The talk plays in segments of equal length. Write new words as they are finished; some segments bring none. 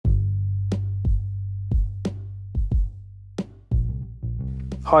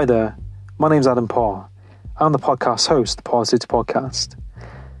Hi there, my name's Adam Parr. I'm the podcast host of the Parrsitivity Podcast.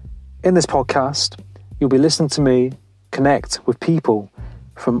 In this podcast, you'll be listening to me connect with people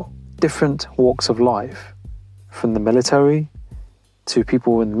from different walks of life, from the military to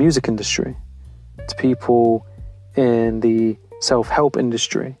people in the music industry, to people in the self-help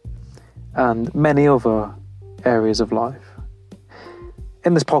industry, and many other areas of life.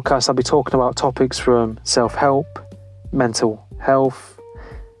 In this podcast, I'll be talking about topics from self-help, mental health,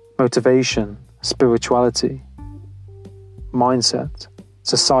 motivation, spirituality, mindset,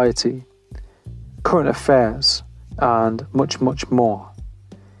 society, current affairs, and much, much more.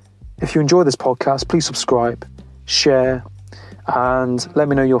 If you enjoy this podcast, please subscribe, share, and let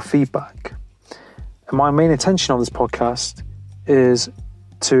me know your feedback. And my main intention on this podcast is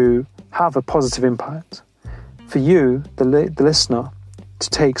to have a positive impact for you, the listener, to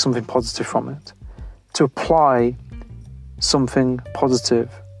take something positive from it, to apply something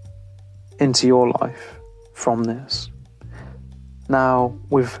positive into your life from this. Now,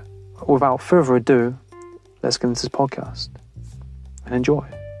 without further ado, let's get into this podcast and enjoy.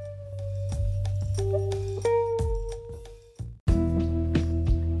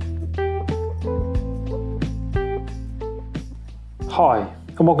 Hi,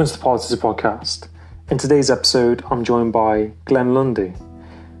 and welcome to the Parrsitivity Podcast. In today's episode, I'm joined by Glenn Lundy.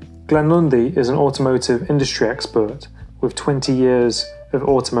 Glenn Lundy is an automotive industry expert with 20 years of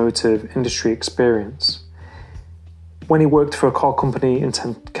automotive industry experience. When he worked for a car company in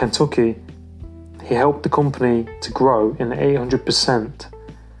Kentucky, he helped the company to grow in 800%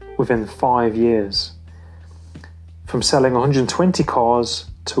 within 5 years, from selling 120 cars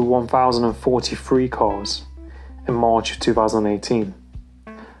to 1,043 cars in March of 2018.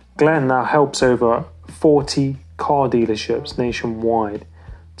 Glenn now helps over 40 car dealerships nationwide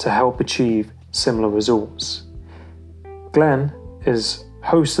to help achieve similar results. Glenn is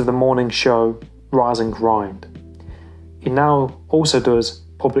host of the morning show Rise and Grind. He now also does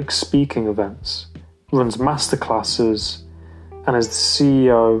public speaking events, runs masterclasses, and is the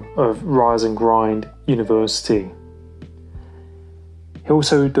CEO of Rise and Grind University. He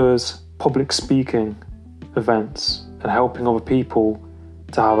also does public speaking events and helping other people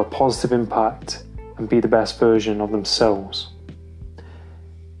to have a positive impact and be the best version of themselves.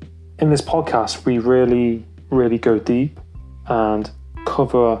 In this podcast, we really go deep and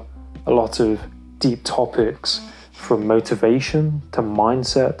cover a lot of deep topics, from motivation to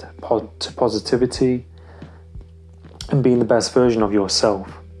mindset to positivity and being the best version of yourself.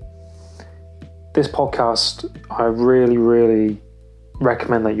 This podcast, I really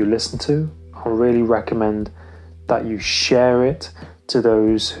recommend that you listen to. I really recommend that you share it to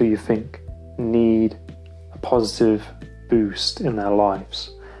those who you think need a positive boost in their lives.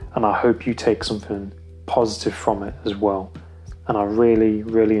 And I hope you take something positive from it as well. And I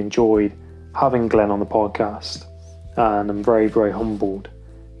really enjoyed having Glenn on the podcast. And I'm very humbled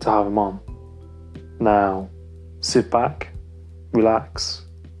to have him on. Now, sit back, relax,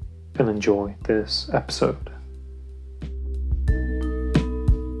 and enjoy this episode.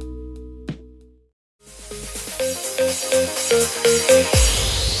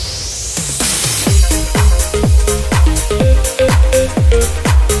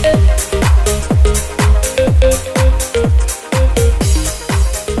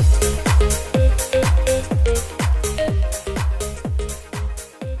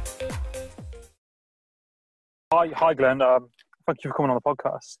 Hi, Glenn. Thank you for coming on the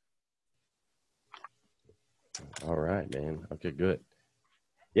podcast. All right, man. Okay, good.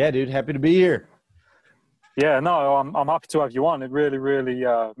 Yeah, dude. Happy to be here. Yeah, no, I'm happy to have you on. It really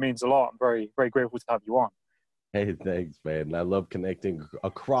means a lot. I'm very grateful to have you on. Hey, thanks, man. I love connecting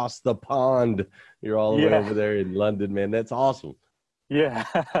across the pond. You're all the way over there in London, man. That's awesome. Yeah.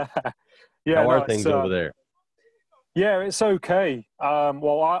 How are things over there? Yeah, it's okay.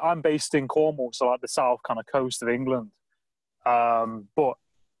 Well, I'm based in Cornwall, so like the south kind of coast of England. But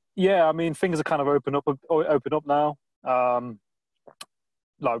yeah, I mean, things are kind of open up now.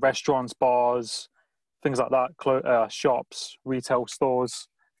 Like restaurants, bars, things like that, shops, retail stores,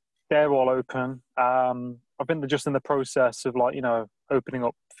 they're all open. I've been just in the process of opening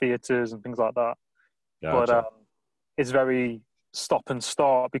up theatres and things like that. Gotcha. But it's very stop and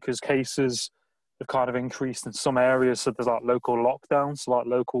start because cases have kind of increased in some areas. So there's like local lockdowns, so like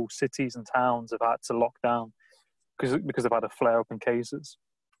local cities and towns have had to lock down because they've had a flare up in cases.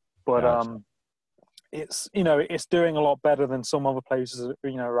 But gotcha. It's doing a lot better than some other places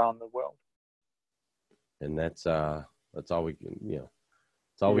around the world. And that's all we can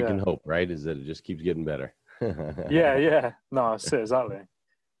it's all we can hope, right? Is that it just keeps getting better. yeah. No, exactly.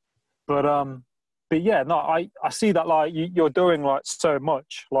 But but yeah, no, I see that like you're doing like so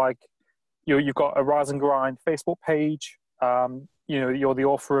much. Like you've got a Rise and Grind Facebook page. You're the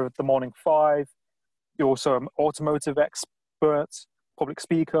author of The Morning Five. You're also an automotive expert, public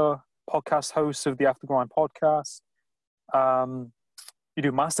speaker, podcast host of the After Grind podcast. You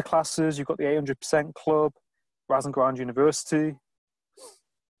do masterclasses. You've got the 800% Club, Rise and Grind University.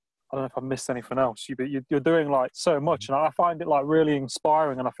 I don't know if I've missed anything else. You're doing like so much, and I find it like really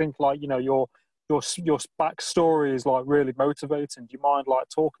inspiring. And I think like your backstory is like really motivating. Do you mind like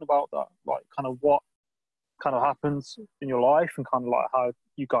talking about that, like kind of what kind of happens in your life and kind of like how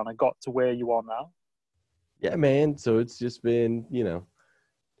you kind of got to where you are now? Yeah, man. So it's just been,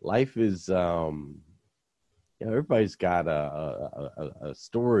 life is, everybody's got a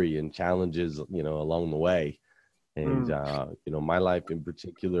story and challenges, along the way. And, my life in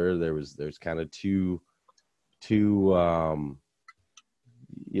particular, there's kind of two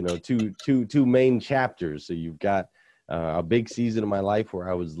main chapters. So you've got a big season of my life where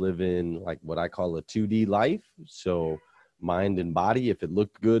I was living like what I call a 2D life. So mind and body, if it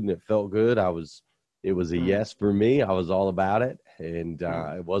looked good and it felt good, it was a yes for me. I was all about it. And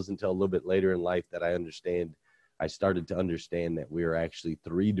it wasn't until a little bit later in life that I started to understand that we are actually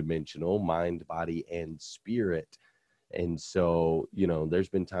three-dimensional: mind, body, and spirit. And so, there's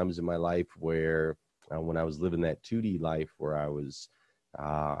been times in my life where when I was living that 2D life where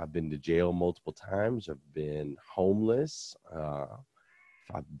I've been to jail multiple times. I've been homeless.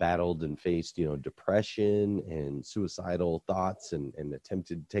 I've battled and faced, depression and suicidal thoughts and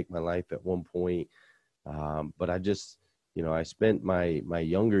attempted to take my life at one point. But I just, I spent my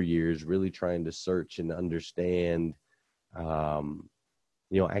younger years really trying to search and understand.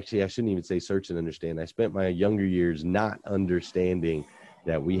 Actually, I shouldn't even say search and understand. I spent my younger years not understanding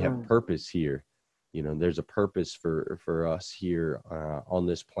that we have purpose here. There's a purpose for us here on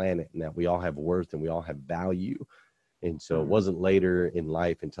this planet, and that we all have worth and we all have value. And so it wasn't later in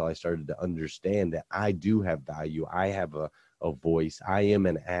life until I started to understand that I do have value. I have a voice. I am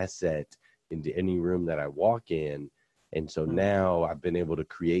an asset into any room that I walk in. And so now I've been able to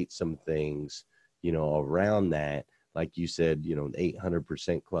create some things, around that. Like you said, the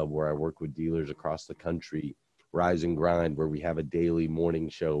 800% Club, where I work with dealers across the country. Rise and Grind, where we have a daily morning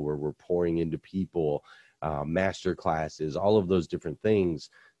show where we're pouring into people, master classes, all of those different things.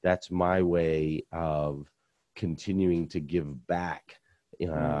 That's my way of continuing to give back,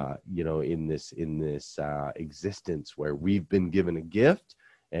 in this existence where we've been given a gift,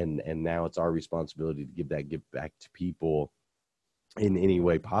 and now it's our responsibility to give that gift back to people in any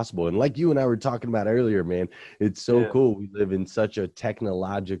way possible. And like you and I were talking about earlier, man, it's so cool. We live in such a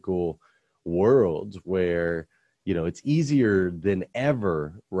technological world where, it's easier than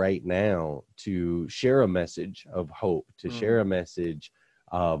ever right now to share a message of hope, to share a message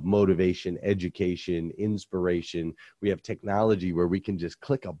of motivation, education, inspiration. We have technology where we can just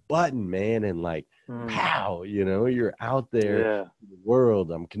click a button, man, and like, pow, you're out there in the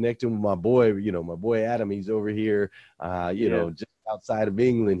world. I'm connecting with my boy, my boy Adam. He's over here, just outside of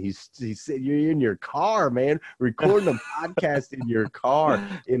England. He said, you're in your car, man, recording a podcast in your car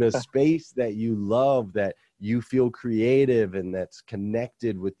in a space that you love, that you feel creative and that's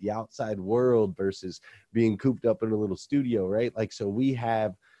connected with the outside world versus being cooped up in a little studio, right? Like, so we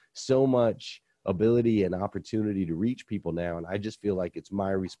have so much ability and opportunity to reach people now. And I just feel like it's my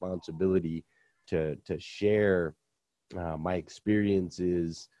responsibility to share my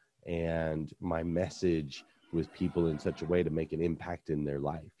experiences and my message with people in such a way to make an impact in their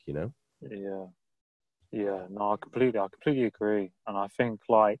life, No, I completely agree. And I think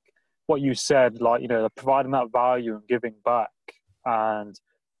like what you said, like, providing that value and giving back and,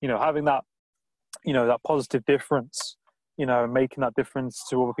 having that, that positive difference, making that difference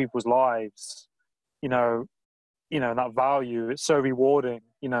to other people's lives, and that value, it's so rewarding,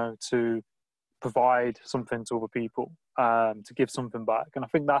 to provide something to other people, to give something back. And I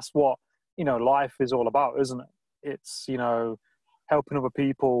think that's what, life is all about, isn't it? It's, helping other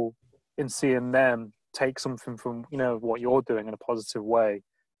people and seeing them take something from, what you're doing in a positive way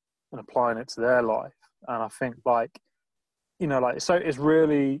and applying it to their life. And I think like, so it's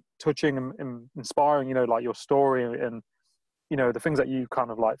really touching and inspiring, like your story and, the things that you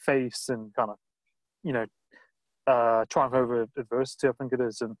kind of like faced and kind of, triumph over adversity, I think it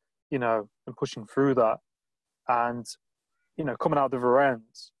is, and, and pushing through that and, coming out the other end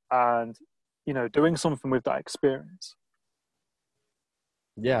and, doing something with that experience.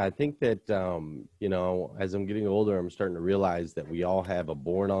 Yeah, I think that, as I'm getting older, I'm starting to realize that we all have a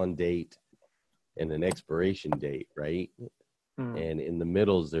born on date and an expiration date, right? And in the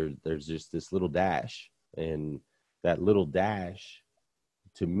middle, there's just this little dash, and that little dash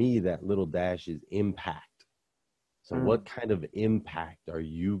to me, that little dash is impact. So what kind of impact are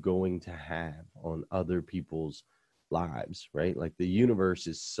you going to have on other people's lives, right? Like the universe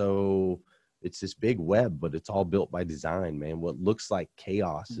is it's this big web, but it's all built by design, man. What looks like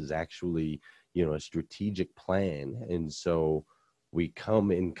chaos is actually, a strategic plan. And so we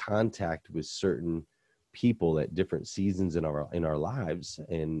come in contact with certain people at different seasons in our lives,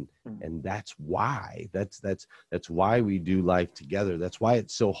 and that's why we do life together. That's why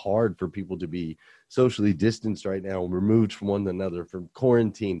it's so hard for people to be socially distanced right now, removed from one another, from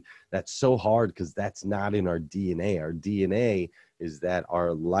quarantine. That's so hard because that's not in our DNA. Our DNA is that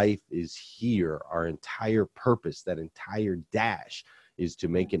our life is here. Our entire purpose, that entire dash, is to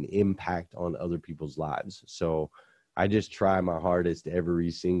make an impact on other people's lives. So I just try my hardest every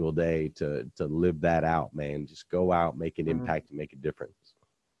single day to live that out, man. Just go out, make an impact, and make a difference.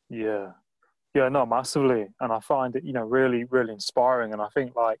 Yeah. Yeah, no, massively. And I find it, really, really inspiring. And I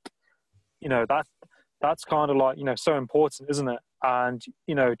think that's kind of like, so important, isn't it? And,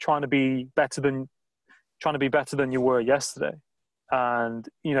 trying to be better than you were yesterday, and,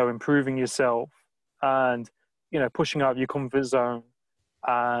 improving yourself, and, pushing out of your comfort zone,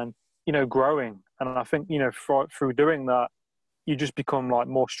 and, growing. And I think, through doing that, you just become like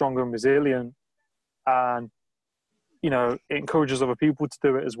more stronger and resilient, and, it encourages other people to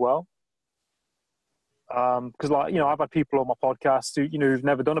do it as well. Because I've had people on my podcast who, who've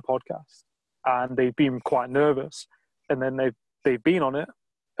never done a podcast, and they've been quite nervous, and then they've been on it,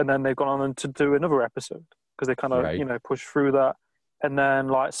 and then they've gone on to do another episode because they kind of, push through that. And then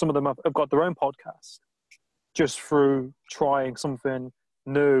like some of them have got their own podcast just through trying something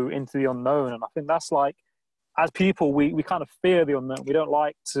new into the unknown. And I think that's like, as people, we kind of fear the unknown. We don't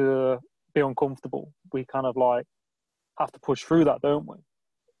like to be uncomfortable. We kind of like have to push through that, don't we?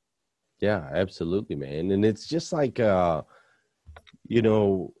 Yeah, absolutely, man. And it's just like,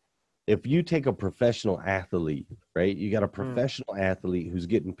 if you take a professional athlete, right? You got a professional athlete who's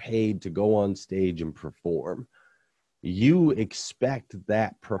getting paid to go on stage and perform. You expect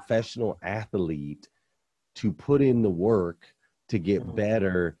that professional athlete to put in the work to get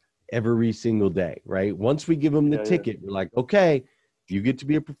better every single day, right? Once we give them the ticket, we're like, okay, you get to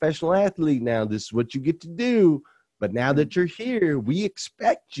be a professional athlete now. This is what you get to do. But now that you're here, we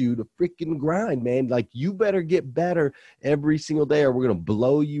expect you to freaking grind, man. Like, you better get better every single day, or we're going to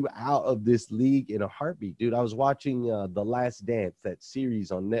blow you out of this league in a heartbeat. Dude, I was watching The Last Dance, that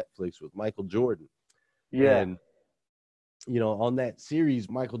series on Netflix with Michael Jordan. Yeah. And, on that series,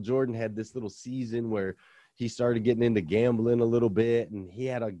 Michael Jordan had this little season where he started getting into gambling a little bit, and he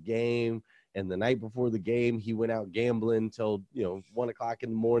had a game. And the night before the game, he went out gambling till, 1 o'clock in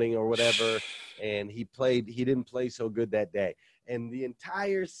the morning or whatever. And he didn't play so good that day. And the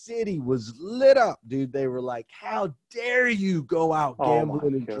entire city was lit up, dude. They were like, how dare you go out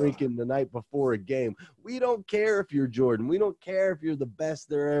gambling and drinking the night before a game? We don't care if you're Jordan. We don't care if you're the best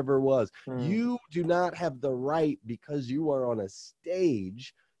there ever was. You do not have the right, because you are on a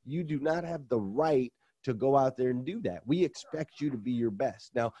stage, you do not have the right to go out there and do that. We expect you to be your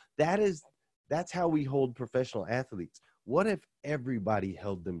best. Now, that's how we hold professional athletes. What if everybody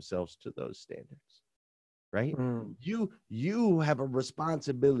held themselves to those standards, right? You have a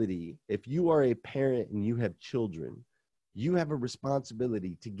responsibility. If you are a parent and you have children, you have a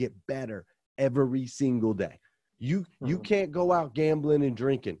responsibility to get better every single day. You can't go out gambling and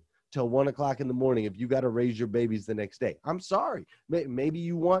drinking till 1 o'clock in the morning if you got to raise your babies the next day. I'm sorry. Maybe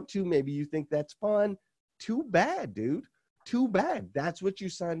you want to. Maybe you think that's fun. Too bad, dude. Too bad. That's what you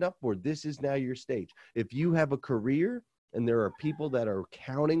signed up for. This is now your stage. If you have a career and there are people that are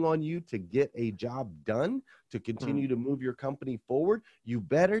counting on you to get a job done, to continue to move your company forward, you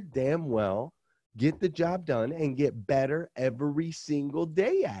better damn well get the job done and get better every single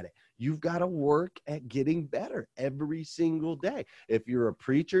day at it. You've got to work at getting better every single day. If you're a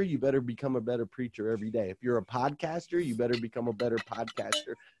preacher, you better become a better preacher every day. If you're a podcaster, you better become a better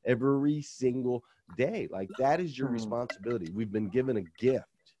podcaster every single day. Like, that is your responsibility. We've been given a gift.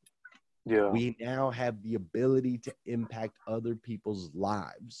 Yeah. We now have the ability to impact other people's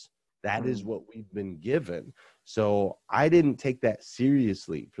lives. That is what we've been given. So I didn't take that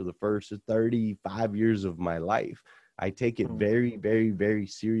seriously for the first 35 years of my life. I take it very, very, very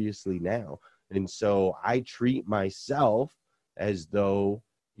seriously now. And so I treat myself as though,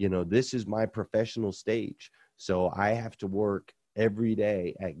 this is my professional stage. So I have to work every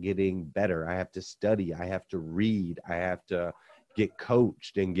day at getting better. I have to study. I have to read. I have to, get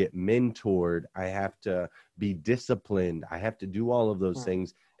coached and get mentored. I have to be disciplined. I have to do all of those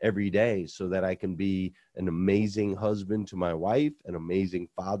things every day so that I can be an amazing husband to my wife, an amazing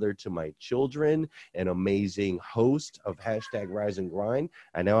father to my children, an amazing host of #RiseAndGrind.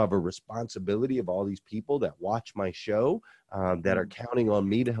 I now have a responsibility of all these people that watch my show, that are counting on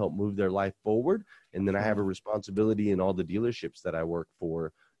me to help move their life forward. And then I have a responsibility in all the dealerships that I work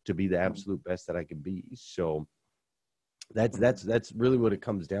for to be the absolute best that I can be. So that's really what it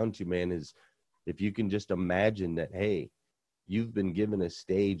comes down to, man, is if you can just imagine that, hey, you've been given a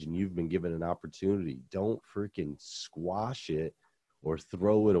stage and you've been given an opportunity, don't freaking squash it or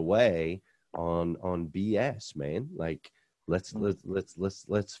throw it away on BS, man. Like, let's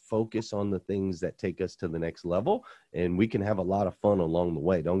focus on the things that take us to the next level, and we can have a lot of fun along the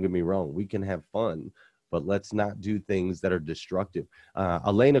way. Don't get me wrong, we can have fun, but let's not do things that are destructive.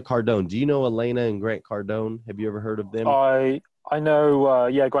 Elena Cardone. Do you know Elena and Grant Cardone? Have you ever heard of them? I know,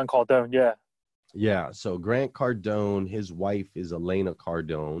 Grant Cardone, yeah. Yeah, so Grant Cardone, his wife is Elena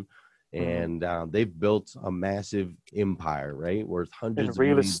Cardone, and they've built a massive empire, right? Worth hundreds of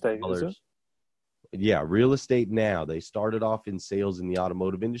millions of dollars. Is it? Yeah, real estate now. They started off in sales in the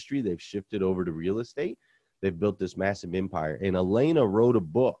automotive industry. They've shifted over to real estate. They've built this massive empire. And Elena wrote a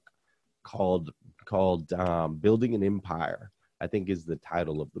book called Building an Empire, I think is the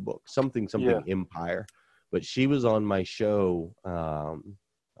title of the book. Something Empire. But she was on my show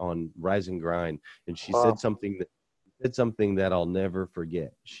on Rise and Grind, and she said something that I'll never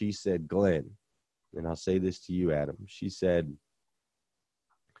forget. She said, Glenn, and I'll say this to you, Adam. She said,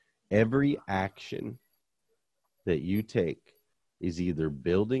 every action that you take is either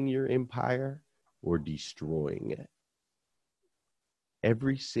building your empire or destroying it.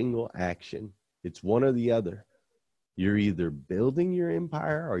 Every single action, it's one or the other. You're either building your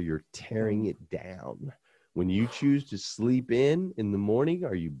empire or you're tearing it down. When you choose to sleep in the morning,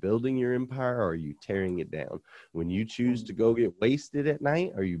 are you building your empire or are you tearing it down? When you choose to go get wasted at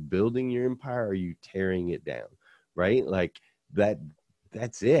night, are you building your empire or are you tearing it down? Right? Like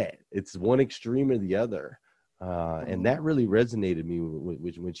that's it. It's one extreme or the other. And that really resonated me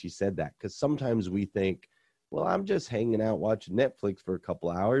when she said that, because sometimes we think, well, I'm just hanging out watching Netflix for a couple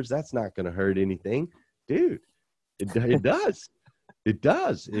hours. That's not going to hurt anything. Dude, it does. It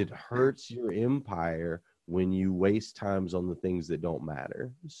does. It hurts your empire when you waste times on the things that don't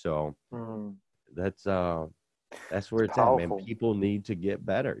matter. So that's where it's at, man. People need to get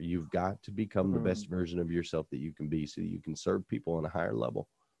better. You've got to become the best version of yourself that you can be so you can serve people on a higher level.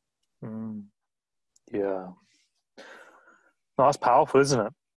 Yeah. No, that's powerful, isn't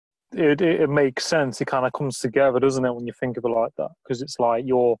it? It makes sense. It kind of comes together, doesn't it, when you think of it like that? Because it's like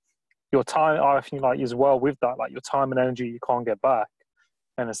your time, I think, like, as well with that, like your time and energy you can't get back.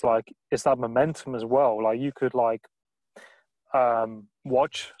 And it's like, it's that momentum as well. Like, you could like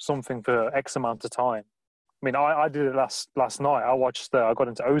watch something for X amount of time. I mean, I did it last night. I got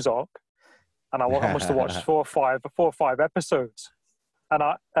into Ozark, and I must have watched four or five episodes. And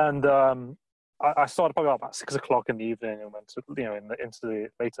I started probably about 6 o'clock in the evening and went to, into the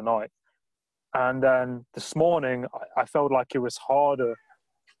later night. And then this morning, I felt like it was harder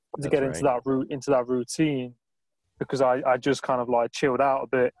to get into that routine, because I just kind of like chilled out a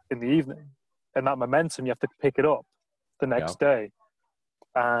bit in the evening, and that momentum, you have to pick it up the next day.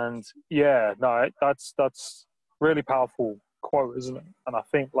 And that's really powerful quote, isn't it? And I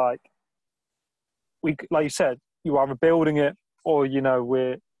think like you said, you're either building it or,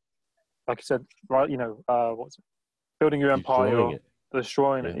 we're, like you said, right, what's it? Building your empire or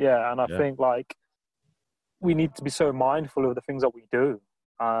destroying it. Yeah. And I think like we need to be so mindful of the things that we do,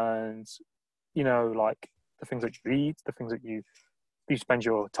 and, like the things that you eat, the things that you spend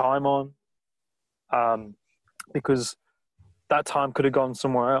your time on, because that time could have gone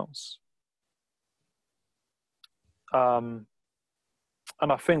somewhere else. And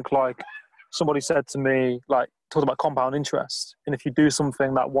I think like somebody said to me, like, talked about compound interest, and if you do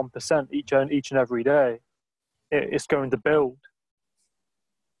something that 1% each and every day, it's going to build.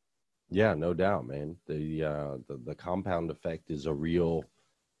 Yeah, no doubt, man. The compound effect is a real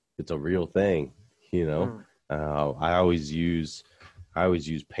thing, I always use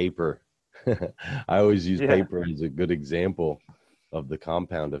paper. I always use paper as a good example of the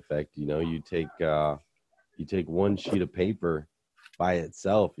compound effect. You take one sheet of paper by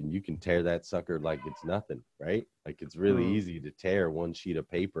itself and you can tear that sucker like it's nothing, right? Like, it's really easy to tear one sheet of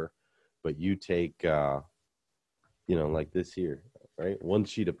paper, but you take, like this here, right? One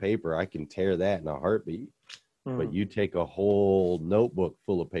sheet of paper, I can tear that in a heartbeat, but you take a whole notebook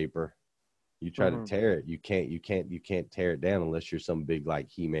full of paper, you try to tear it, you can't tear it down unless you're some big like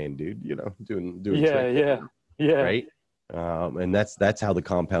He-Man dude, doing tricks, right? And that's how the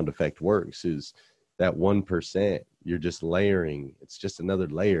compound effect works, is that 1%, you're just layering. It's just another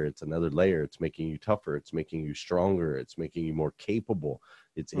layer. It's another layer. It's making you tougher. It's making you stronger. It's making you more capable.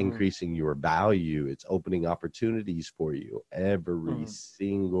 It's increasing your value. It's opening opportunities for you. Every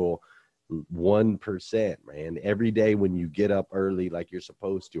single 1%, man. Every day when you get up early like you're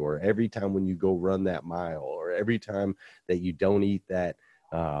supposed to, or every time when you go run that mile, or every time that you don't eat that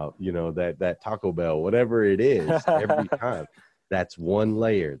that Taco Bell, whatever it is, every time, that's one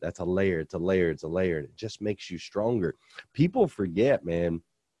layer. That's a layer. It's a layer. It's a layer. And it just makes you stronger. People forget, man.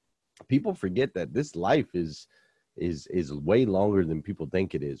 People forget that this life is way longer than people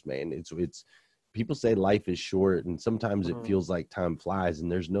think it is, man. It's people say life is short, and sometimes it feels like time flies, and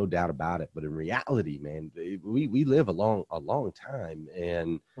there's no doubt about it. But in reality, man, we live a long time.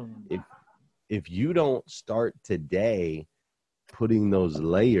 And if you don't start today putting those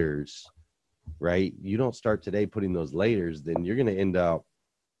layers, right? You don't start today putting those layers, then you're going to end up,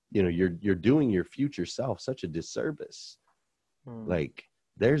 you're doing your future self such a disservice. Like,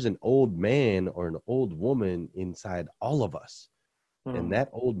 there's an old man or an old woman inside all of us. And that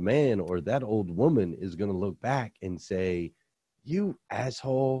old man or that old woman is going to look back and say, you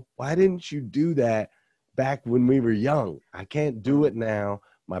asshole, why didn't you do that back when we were young? I can't do it now.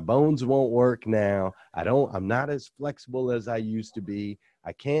 My bones won't work now. I'm not as flexible as I used to be.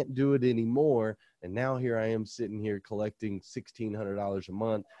 I can't do it anymore. And now here I am sitting here collecting $1,600 a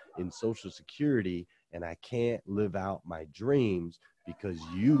month in Social Security, and I can't live out my dreams because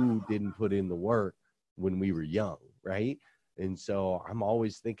you didn't put in the work when we were young, right? And so I'm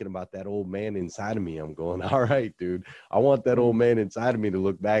always thinking about that old man inside of me. I'm going, all right, dude, I want that old man inside of me to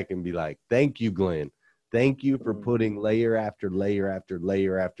look back and be like, thank you, Glenn. Thank you for putting layer after layer after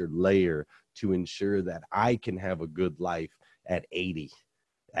layer after layer to ensure that I can have a good life at 80,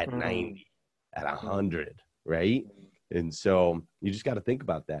 at 90, at 100, right? And so you just got to think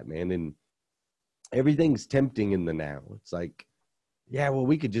about that, man. And everything's tempting in the now. It's like, yeah, well,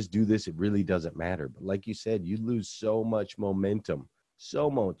 we could just do this. It really doesn't matter. But like you said, you lose so much momentum, so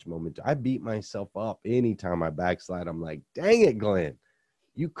much momentum. I beat myself up anytime I backslide. I'm like, dang it, Glenn.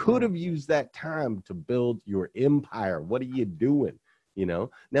 You could have used that time to build your empire. What are you doing? Now,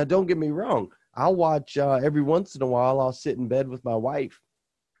 don't get me wrong. I'll watch every once in a while. I'll sit in bed with my wife,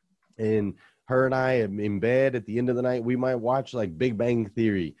 and her and I am in bed at the end of the night. We might watch like Big Bang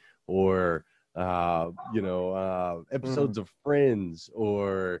Theory or, episodes of Friends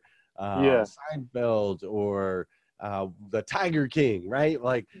or Seinfeld or the Tiger King, right?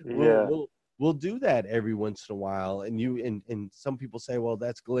 Like we'll do that every once in a while. And some people say, well,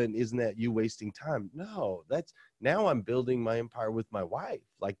 that's Glenn. Isn't that you wasting time? No, now I'm building my empire with my wife.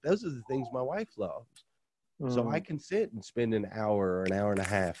 Like, those are the things my wife loves. So I can sit and spend an hour or an hour and a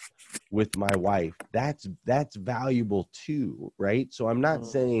half with my wife. That's valuable too, right? So I'm not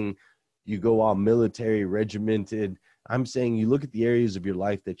saying you go all military regimented. I'm saying you look at the areas of your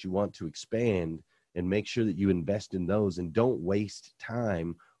life that you want to expand and make sure that you invest in those, and don't waste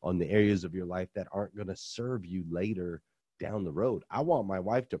time on the areas of your life that aren't going to serve you later down the road. I want my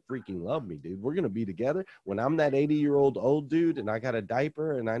wife to freaking love me, dude. We're going to be together when I'm that 80-year-old old dude and I got a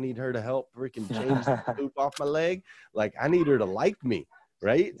diaper and I need her to help freaking change the poop off my leg. Like, I need her to like me,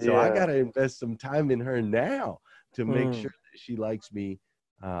 right? So I got to invest some time in her now to make sure that she likes me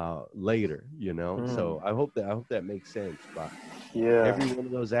later, So I hope that makes sense. But every one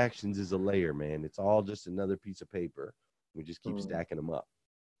of those actions is a layer, man. It's all just another piece of paper. We just keep stacking them up.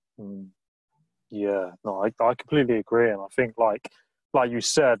 Yeah, no, I completely agree. And I think like you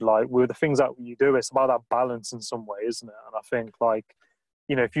said, like with the things that you do, it's about that balance in some way, isn't it? And I think like,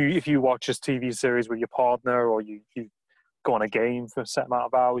 if you watch this TV series with your partner, or you go on a game for a set amount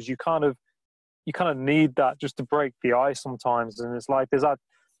of hours, you kind of need that just to break the ice sometimes. And it's like, there's that,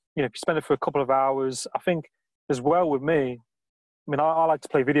 if you spend it for a couple of hours, I think as well with me, I mean, I like to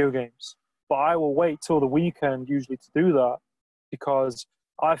play video games, but I will wait till the weekend usually to do that, because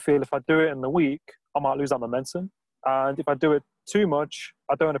I feel if I do it in the week, I might lose that momentum. And if I do it too much,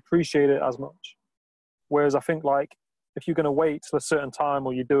 I don't appreciate it as much. Whereas I think like, if you're going to wait till a certain time,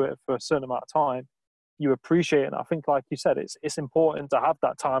 or you do it for a certain amount of time, you appreciate it. And I think, like you said, it's important to have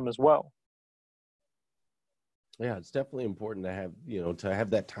that time as well. Yeah, it's definitely important to have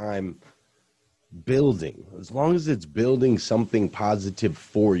that time building, as long as it's building something positive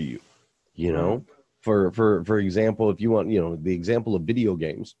for you, For example, if you want, the example of video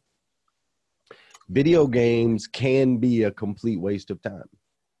games can be a complete waste of time.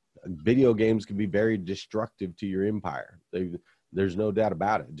 Video games can be very destructive to your empire. There's no doubt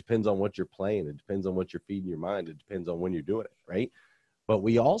about it. It depends on what you're playing. It depends on what you're feeding your mind. It depends on when you're doing it, right? But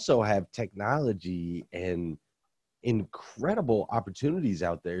we also have technology and incredible opportunities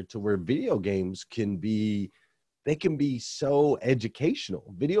out there to where video games can be, they can be so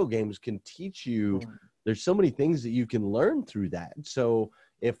educational. Video games can teach you, there's so many things that you can learn through that. So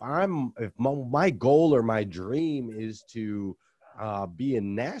if my goal or my dream is to be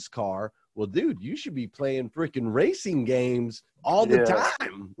in NASCAR, well, dude, you should be playing freaking racing games all the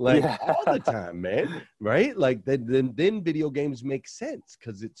time, like all the time, man. Right? Like then video games make sense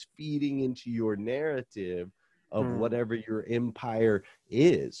because it's feeding into your narrative of whatever your empire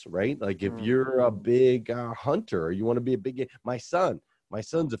is, right? Like if you're a big hunter or you want to be a big, my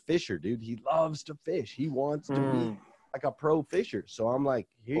son's a fisher, dude. He loves to fish. He wants to be like a pro fisher. So I'm like,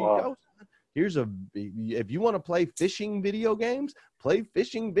 here you go. If you want to play fishing video games, play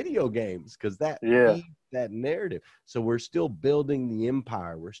fishing video games, because that feeds that narrative. So we're still building the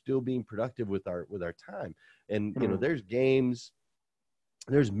empire. We're still being productive with our time. And you know, there's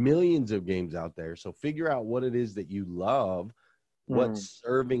millions of games out there. So figure out what it is that you love, what's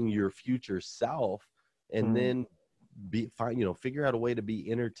serving your future self, and then figure out a way to be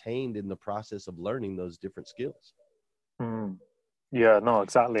entertained in the process of learning those different skills. Yeah, no,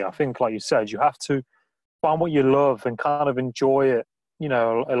 exactly. I think, like you said, you have to find what you love and kind of enjoy it, you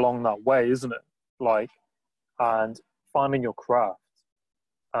know, along that way, isn't it? Like, and finding your craft.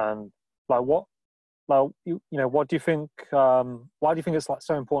 And like, what do you think? Why do you think it's like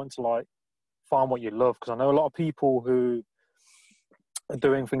so important to like find what you love? Because I know a lot of people who are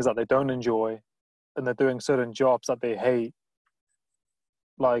doing things that they don't enjoy, and they're doing certain jobs that they hate.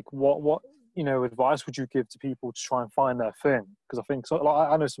 Like, what advice would you give to people to try and find their thing? Because I think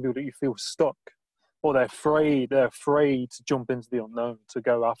I know some people that you feel stuck, or they're afraid to jump into the unknown, to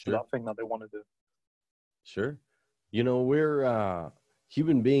go after that thing that they want to do. Sure. You know, we're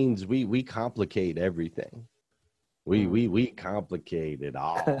human beings. We complicate everything. We complicate it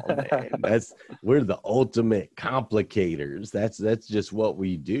all, man. We're the ultimate complicators. That's just what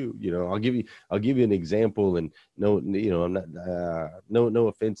we do. You know, I'll give you an example, and I'm not no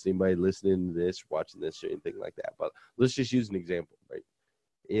offense to anybody listening to this, watching this, or anything like that. But let's just use an example, right?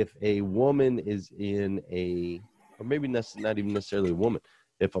 If a woman is or maybe not even necessarily a woman,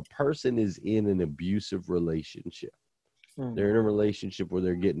 if a person is in an abusive relationship, they're in a relationship where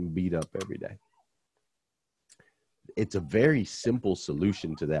they're getting beat up every day. It's a very simple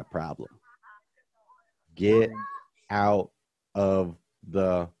solution to that problem. Get out of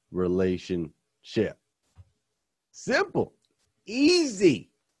the relationship. Simple,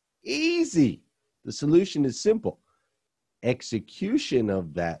 easy. The solution is simple. Execution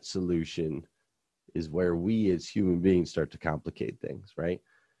of that solution is where we as human beings start to complicate things, right?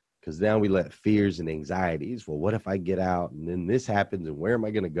 Because now we let fears and anxieties. Well, what if I get out and then this happens, and where am I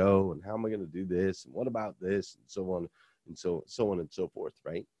going to go, and how am I going to do this, and what about this, and so on and so on and so forth,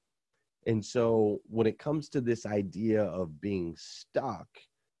 right? And so when it comes to this idea of being stuck,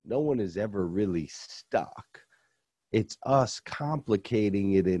 no one is ever really stuck. It's us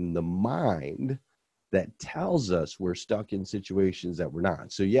complicating it in the mind that tells us we're stuck in situations that we're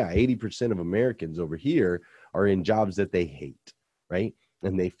not. So yeah, 80% of Americans over here are in jobs that they hate, right?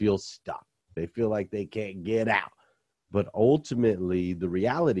 And they feel stuck. They feel like they can't get out. But ultimately, the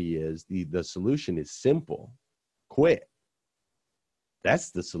reality is the solution is simple. Quit. That's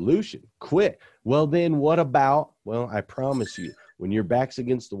the solution. Quit. Well, then what about, I promise you, when your back's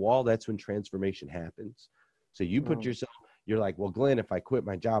against the wall, that's when transformation happens. So you put yourself, you're like, well, Glenn, if I quit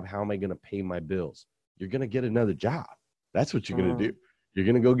my job, how am I going to pay my bills? You're going to get another job. That's what you're going to do. You're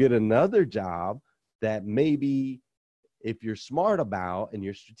going to go get another job that maybe, if you're smart about and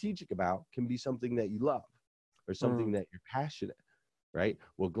you're strategic about, can be something that you love or something that you're passionate, right?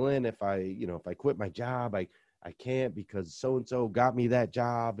 Well, Glenn, if I quit my job, I can't because so-and-so got me that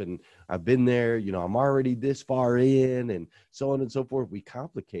job and I've been there, I'm already this far in, and so on and so forth. We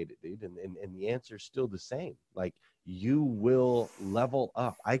complicate it, dude. And the answer is still the same. Like, you will level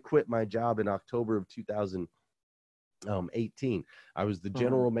up. I quit my job in October of 2018. I was the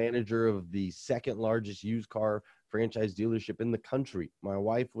general manager of the second largest used car franchise dealership in the country. My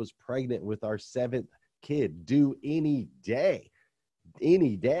wife was pregnant with our 7th kid, due any day.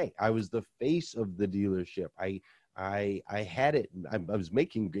 I was the face of the dealership. I had it. I was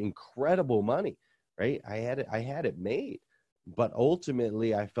making incredible money, right? I had it made, but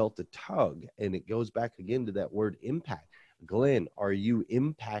ultimately I felt a tug, and it goes back again to that word impact. Glenn, are you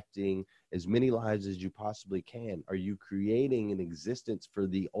impacting as many lives as you possibly can? Are you creating an existence for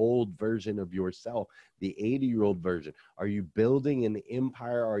the old version of yourself, the 80-year-old version? Are you building an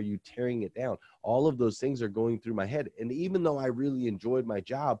empire? Are you tearing it down? All of those things are going through my head. And even though I really enjoyed my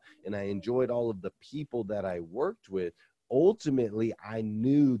job and I enjoyed all of the people that I worked with, ultimately I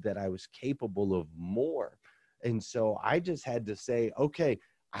knew that I was capable of more. And so I just had to say, okay,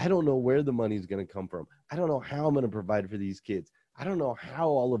 I don't know where the money is going to come from. I don't know how I'm going to provide for these kids. I don't know how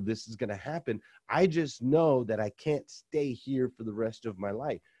all of this is going to happen. I just know that I can't stay here for the rest of my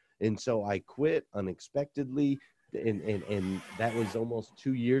life. And so I quit unexpectedly. And that was almost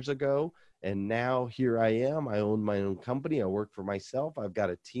 2 years ago. And now here I am. I own my own company. I work for myself. I've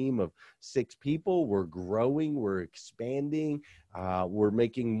got a team of 6 people. We're growing. We're expanding. We're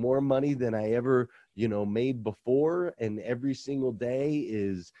making more money than I ever, made before. And every single day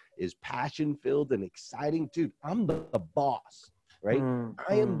is passion filled and exciting. Dude, I'm the boss, right?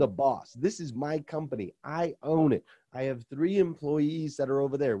 I am the boss. This is my company. I own it. I have 3 employees that are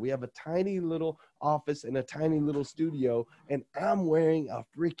over there. We have a tiny little office and a tiny little studio, and I'm wearing a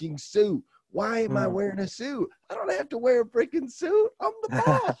freaking suit. Why am I wearing a suit? I don't have to wear a freaking suit. I'm the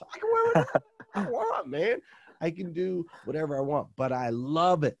boss. I can wear whatever I want, man. I can do whatever I want, but I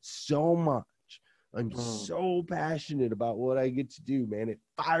love it so much. I'm so passionate about what I get to do, man. It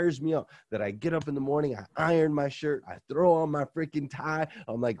fires me up that I get up in the morning, I iron my shirt, I throw on my freaking tie.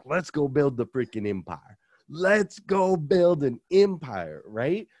 I'm like, let's go build the freaking empire. Let's go build an empire,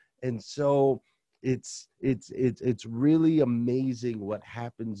 right? And so it's really amazing what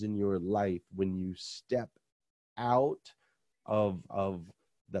happens in your life when you step out of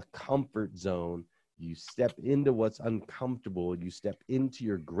the comfort zone. You step into what's uncomfortable. You step into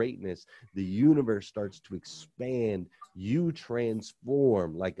your greatness. The universe starts to expand. You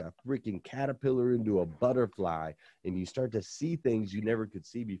transform like a freaking caterpillar into a butterfly, and you start to see things you never could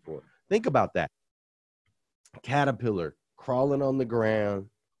see before. Think about that. Caterpillar crawling on the ground,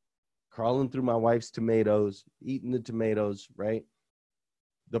 crawling through my wife's tomatoes, eating the tomatoes, right?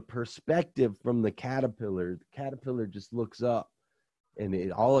 The perspective from the caterpillar just looks up,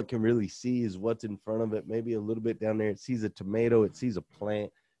 and all it can really see is what's in front of it. Maybe a little bit down there, it sees a tomato, it sees a plant,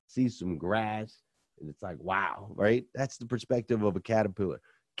 sees some grass, and it's like, wow, right? That's the perspective of a caterpillar.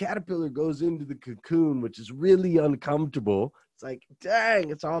 Caterpillar goes into the cocoon, which is really uncomfortable. It's like, dang,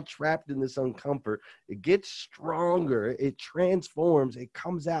 it's all trapped in this uncomfort. It gets stronger. It transforms. It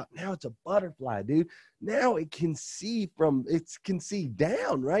comes out. Now it's a butterfly, dude. Now it can see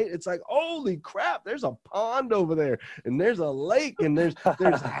down, right? It's like, holy crap, there's a pond over there, and there's a lake, and there's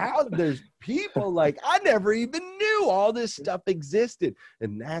people. Like, I never even knew all this stuff existed.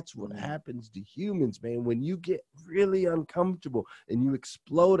 And that's what happens to humans, man. When you get really uncomfortable and you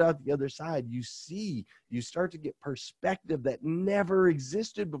explode out the other side, you start to get perspective that never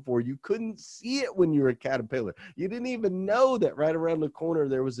existed before. You couldn't see it when you were a caterpillar. You didn't even know that right around the corner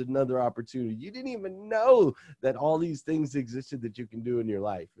there was another opportunity. You didn't even know that all these things existed that you can do in your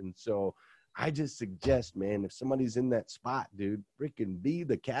life. And so I just suggest, man, if somebody's in that spot, dude, freaking be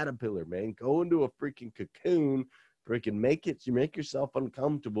the caterpillar, man. Go into a freaking cocoon, freaking make yourself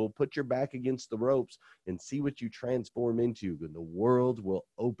uncomfortable, put your back against the ropes, and see what you transform into. And the world will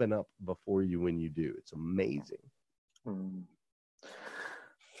open up before you when you do. It's amazing.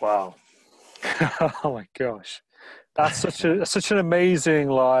 Wow. Oh my gosh. That's such an amazing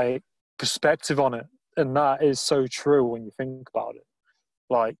perspective on it. And that is so true when you think about it.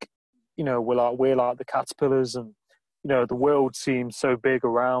 Like, we're like the caterpillars, and the world seems so big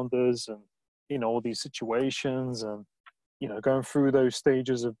around us, and all these situations, and going through those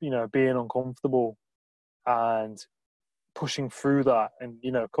stages of being uncomfortable and pushing through that, and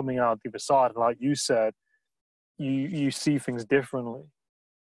coming out the other side. And like you said, you see things differently.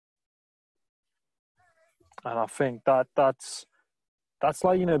 And I think that's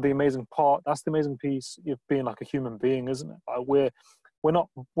like, the amazing part. That's the amazing piece of being like a human being, isn't it? Like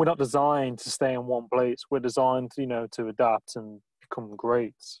we're not designed to stay in one place. We're designed, to adapt and become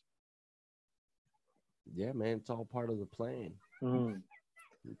great. Yeah, man, it's all part of the plan.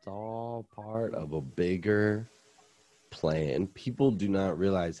 It's all part of a bigger plan. People do not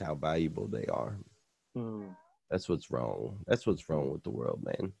realize how valuable they are. That's what's wrong. That's what's wrong with the world,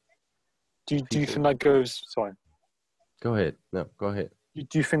 man. Do you think that goes? Sorry. Go ahead. No, go ahead.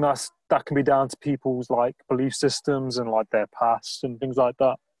 Do you think that can be down to people's like belief systems and like their past and things like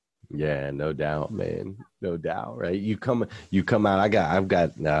that? Yeah, no doubt, man. No doubt, right? You come out. I've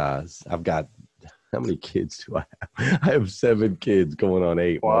got how many kids do I have? I have 7 kids going on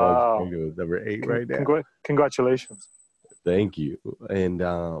 8. Wow. Number 8 right now. Congratulations. Thank you.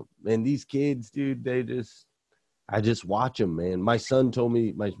 And these kids, dude, I just watch them, man. My son told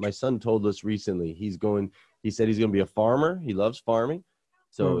me, my son told us recently, he said he's going to be a farmer. He loves farming.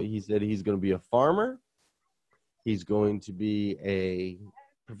 So he said he's going to be a farmer. He's going to be a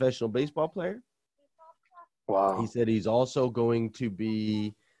professional baseball player. Wow. He said he's also going to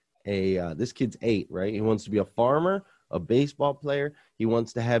be this kid's 8, right? He wants to be a farmer, a baseball player. He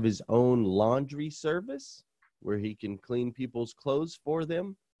wants to have his own laundry service. where he can clean people's clothes for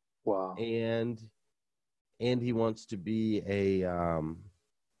them. Wow. And he wants to be a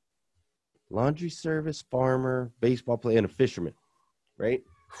laundry service, farmer, baseball player, and a fisherman, right?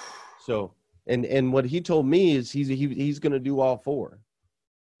 So, and what he told me is he's going to do all four.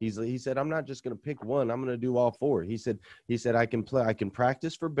 He said, I'm not just going to pick one. I'm going to do all four. He said, I can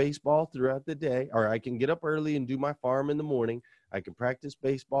practice for baseball throughout the day, or I can get up early and do my farm in the morning. I can practice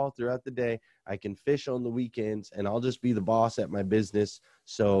baseball throughout the day. I can fish on the weekends, and I'll just be the boss at my business.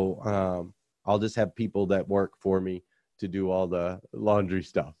 So I'll just have people that work for me to do all the laundry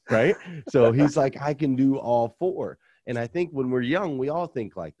stuff, right? So he's like, I can do all four. And I think when we're young, we all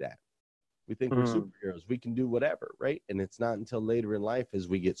think like that. We think we're superheroes. We can do whatever, right? And it's not until later in life as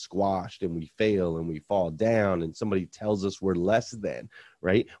we get squashed and we fail and we fall down and somebody tells us we're less than,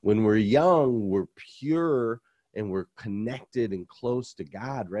 right? When we're young, we're pure and we're connected and close to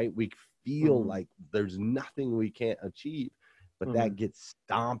God, right? We feel like there's nothing we can't achieve. But that gets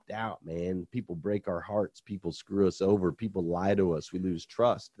stomped out, man. People break our hearts. People screw us over. People lie to us. We lose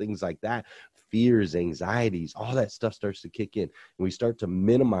trust, things like that. Fears, anxieties, all that stuff starts to kick in. And we start to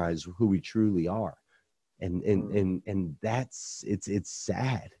minimize who we truly are. And that's, it's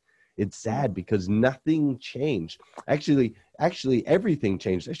sad. It's sad because nothing changed. Actually, everything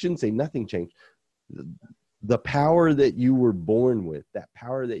changed. I shouldn't say nothing changed. The power that you were born with, that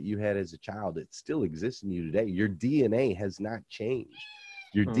power that you had as a child, it still exists in you today. Your DNA has not changed.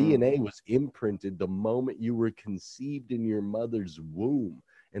 Your DNA was imprinted the moment you were conceived in your mother's womb.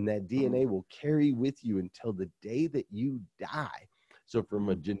 And that DNA will carry with you until the day that you die. So from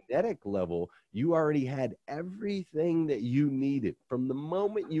a genetic level, you already had everything that you needed from the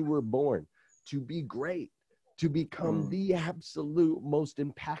moment you were born to be great, to become the absolute most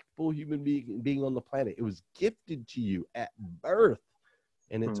impactful human being on the planet. It was gifted to you at birth.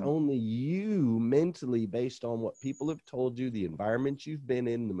 And it's only you mentally, based on what people have told you, the environment you've been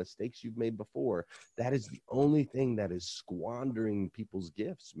in, the mistakes you've made before, that is the only thing that is squandering people's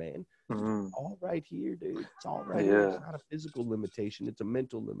gifts, man. It's all right here, dude. It's all right here. It's not a physical limitation. It's a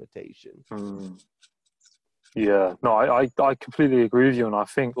mental limitation. Yeah, no, I completely agree with you. And I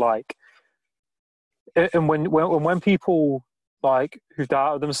think like, and when people like who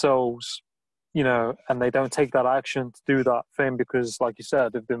doubt themselves, you know, and they don't take that action to do that thing because, like you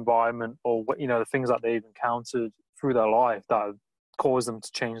said, of the environment or what, you know, the things that they've encountered through their life that cause them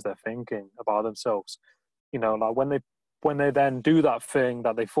to change their thinking about themselves. You know, like when they then do that thing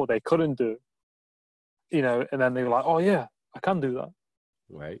that they thought they couldn't do, you know, and then they're like, oh yeah, I can do that,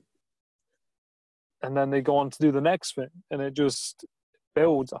 right? And then they go on to do the next thing, and it just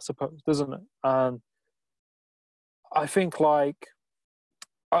builds, I suppose, doesn't it? And I think like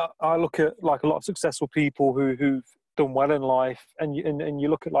I look at like a lot of successful people who've done well in life, and you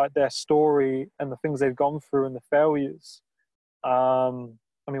look at like their story and the things they've gone through and the failures. I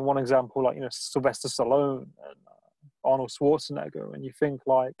mean, one example, like, you know, Sylvester Stallone and Arnold Schwarzenegger, and you think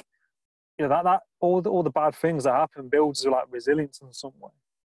like, you know, that all the bad things that happen builds like resilience in some way.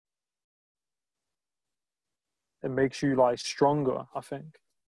 It makes you like stronger, I think.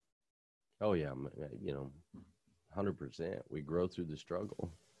 Oh yeah, you know, 100%. We grow through the struggle.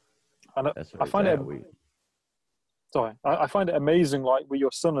 And I find I find it amazing, like with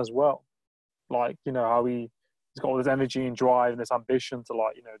your son as well. Like, you know, how he's got all this energy and drive and this ambition to,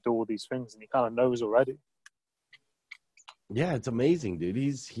 like, you know, do all these things, and he kind of knows already. Yeah, it's amazing, dude.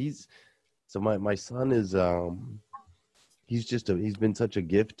 He's so my son is he's been such a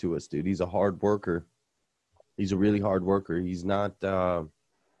gift to us, dude. He's a hard worker. He's a really hard worker. He's not the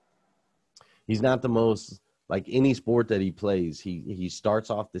most, like any sport that he plays, he starts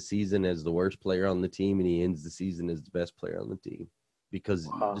off the season as the worst player on the team and he ends the season as the best player on the team because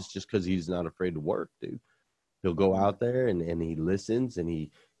it's just because he's not afraid to work, dude. He'll go out there and he listens and he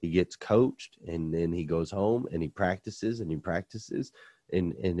gets coached, and then he goes home and he practices and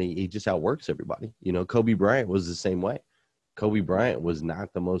he just outworks everybody. You know, Kobe Bryant was the same way. Kobe Bryant was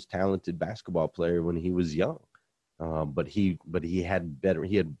not the most talented basketball player when he was young, but he had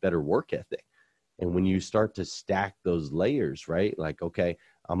better work ethic. And when you start to stack those layers, right? Like, okay,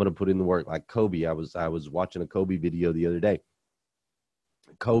 I'm going to put in the work. Like Kobe, I was watching a Kobe video the other day.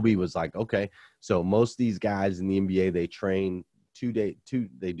 Kobe was like, okay, so most of these guys in the NBA, they train they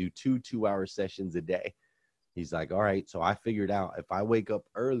do 2-2-hour sessions a day. He's like, all right, so I figured out if I wake up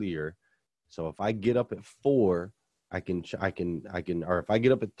earlier, so if I get up at 4, I can, or if I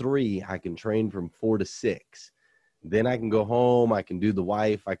get up at 3, I can train from 4 to 6. Then I can go home, I can do the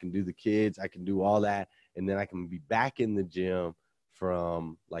wife, I can do the kids, I can do all that, and then I can be back in the gym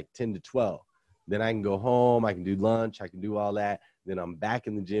from like 10 to 12. Then I can go home, I can do lunch, I can do all that. Then I'm back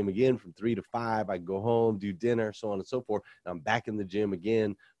in the gym again from 3 to 5. I go home, do dinner, so on and so forth. I'm back in the gym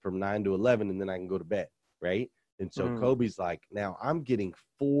again from 9 to 11, and then I can go to bed, right? And so Kobe's like, now I'm getting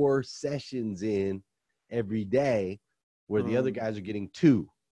 4 sessions in every day where the other guys are getting 2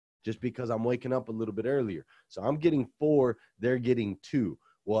 just because I'm waking up a little bit earlier. So I'm getting 4, they're getting 2.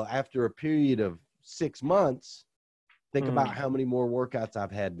 Well, after a period of 6 months, think about how many more workouts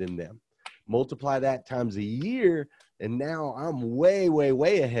I've had than them. Multiply that times a year, and now I'm way, way,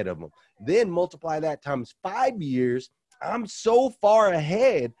 way ahead of them. Then multiply that times 5 years. I'm so far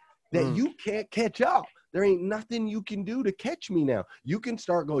ahead that you can't catch up. There ain't nothing you can do to catch me now. You can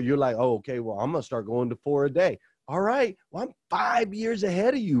start going. You're like, oh, okay, well, I'm going to start going to 4 a day. All right. Well, I'm 5 years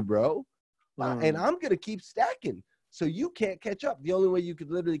ahead of you, bro. And I'm going to keep stacking. So you can't catch up. The only way you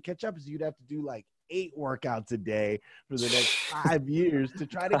could literally catch up is you'd have to do like 8 workouts a day for the next 5 years to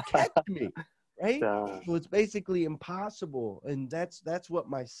try to catch me, right? So it's basically impossible. And that's what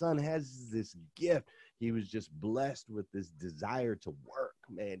my son has, is this gift. He was just blessed with this desire to work,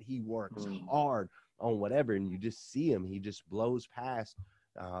 man. He works hard on whatever, and you just see him. He just blows past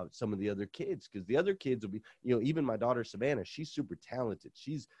some of the other kids, because the other kids will be, even my daughter Savannah, she's super talented.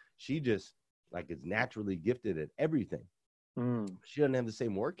 She just like is naturally gifted at everything. She doesn't have the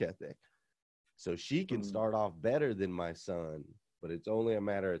same work ethic. So she can start off better than my son, but it's only a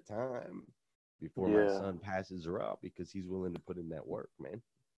matter of time before my son passes her up, because he's willing to put in that work, man.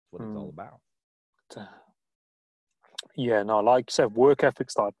 That's what it's all about. Yeah, no, like you said, work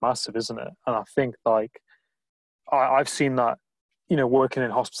ethic's like massive, isn't it? And I think like I've seen that, working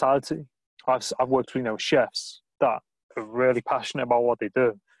in hospitality. I've worked with, chefs that are really passionate about what they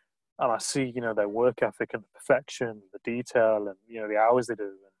do. And I see, their work ethic and the perfection, the detail, and, the hours they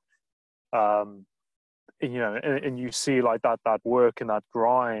do. And, and you see like that work and that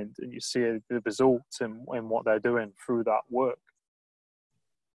grind, and you see the results in what they're doing through that work.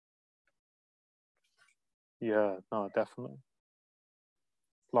 Yeah, no, definitely.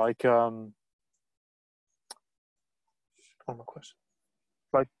 Like, one more question.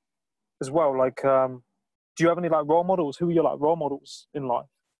 Like, as well, like, do you have any like role models? Who are your like role models in life?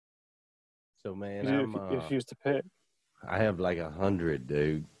 So, man, if you used to pick, I have like 100,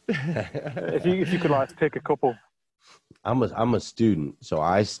 dude. if you could like pick a couple. I'm a student, so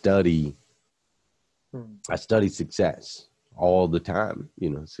I study success all the time.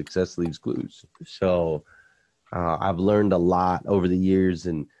 Success leaves clues. So I've learned a lot over the years,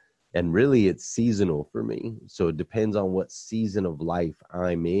 and really it's seasonal for me. So it depends on what season of life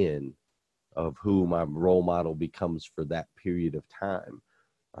I'm in, of who my role model becomes for that period of time.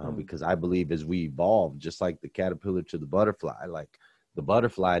 Because I believe as we evolve, just like the caterpillar to the butterfly, like the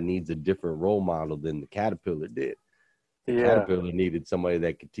butterfly needs a different role model than the caterpillar did. The caterpillar needed somebody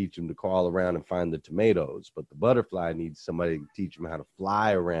that could teach him to crawl around and find the tomatoes, but the butterfly needs somebody to teach him how to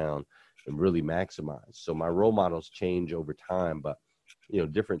fly around and really maximize. So my role models change over time, but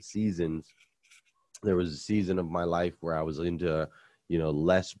different seasons. There was a season of my life where I was into,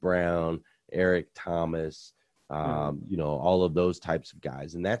 Les Brown, Eric Thomas, all of those types of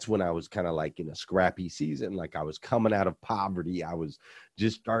guys. And that's when I was kind of like in a scrappy season. Like I was coming out of poverty. I was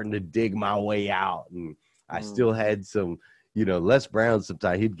just starting to dig my way out. And I still had some, Les Brown,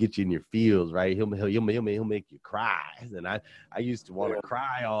 sometimes he'd get you in your feels, right? He'll make you cry. And I used to want to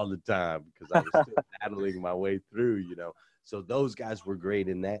cry all the time because I was still battling my way through, So those guys were great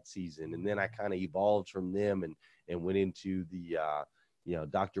in that season. And then I kind of evolved from them and went into the,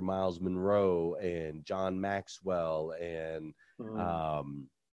 Dr. Miles Monroe and John Maxwell and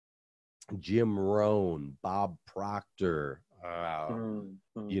Jim Rohn, Bob Proctor,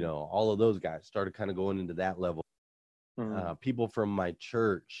 all of those guys started kind of going into that level. People from my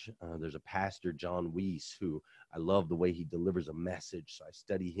church, there's a pastor, John Weiss, who I love the way he delivers a message. So I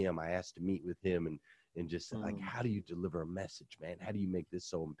study him. I asked to meet with him and just like, how do you deliver a message, man? How do you make this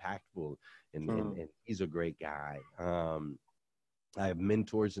so impactful? And he's a great guy. I have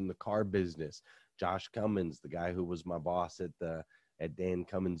mentors in the car business. Josh Cummins, the guy who was my boss at Dan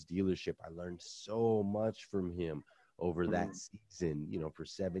Cummins dealership. I learned so much from him over that season. For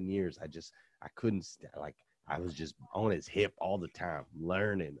 7 years, I couldn't I was just on his hip all the time,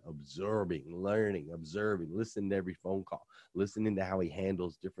 learning, observing, listening to every phone call, listening to how he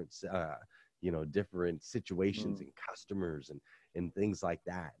handles different situations and customers and things like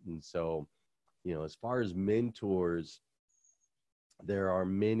that. And so, as far as mentors, there are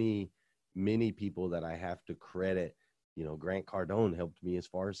many, many people that I have to credit. Grant Cardone helped me as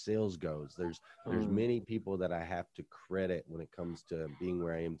far as sales goes. There's many people that I have to credit when it comes to being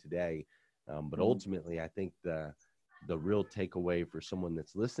where I am today. But ultimately, I think the real takeaway for someone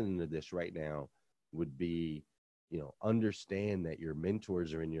that's listening to this right now would be, understand that your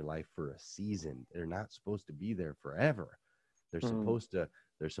mentors are in your life for a season. They're not supposed to be there forever. They're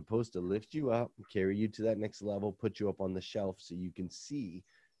supposed to lift you up, carry you to that next level, put you up on the shelf so you can see,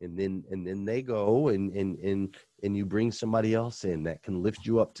 and then they go and you bring somebody else in that can lift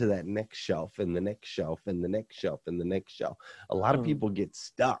you up to that next shelf and the next shelf and the next shelf and the next shelf. A lot of people get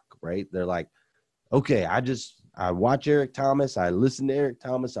stuck, right? They're like, okay, I watch Eric Thomas, I listen to Eric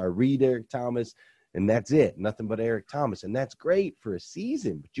Thomas, I read Eric Thomas, and that's it. Nothing but Eric Thomas. And that's great for a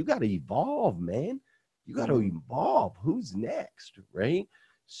season, but you got to evolve, man. You got to evolve. Who's next, right?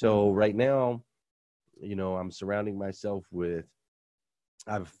 So right now, I'm surrounding myself with,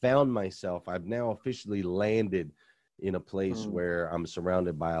 I've now officially landed in a place where I'm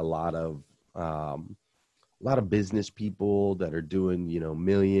surrounded by a lot of business people that are doing,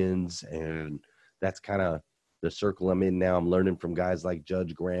 millions. And that's kind of the circle I'm in now. I'm learning from guys like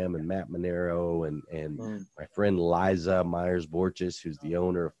Judge Graham and Matt Monero and my friend Liza Myers-Borges, who's the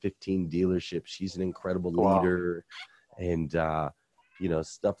owner of 15 dealerships. She's an incredible leader and,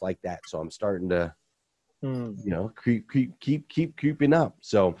 stuff like that. So I'm starting to, keep creeping up.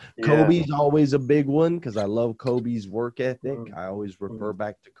 So Kobe's always a big one because I love Kobe's work ethic. I always refer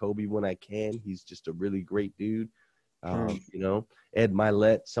back to Kobe when I can. He's just a really great dude. Ed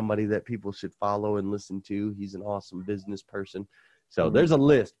Milet, somebody that people should follow and listen to. He's an awesome business person. So there's a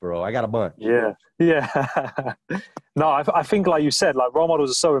list, bro. I got a bunch. Yeah. No, I think, like you said, like role models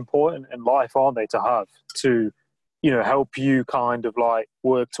are so important in life, aren't they, to have to, help you kind of like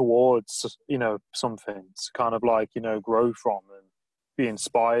work towards, something to kind of like, grow from and be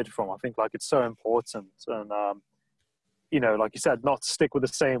inspired from. I think like it's so important. And, like you said, not to stick with the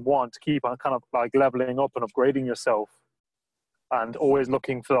same one, to keep on kind of like leveling up and upgrading yourself and always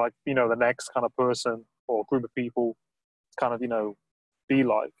looking for like, the next kind of person or group of people to kind of, be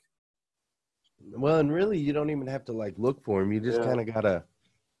like. Well, and really you don't even have to like look for them. You just kind of gotta,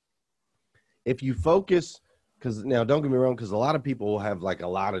 if you focus, because now don't get me wrong, because a lot of people will have like a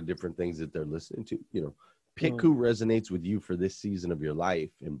lot of different things that they're listening to, pick who resonates with you for this season of your life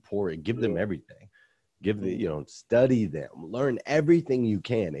and give them everything. Study them, learn everything you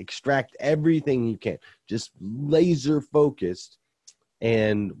can, extract everything you can, just laser focused.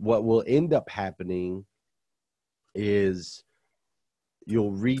 And what will end up happening is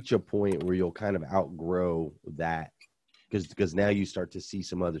you'll reach a point where you'll kind of outgrow that because now you start to see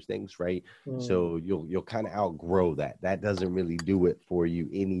some other things, right? So you'll kind of outgrow that. That doesn't really do it for you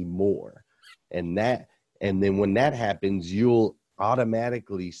anymore. And then when that happens, you'll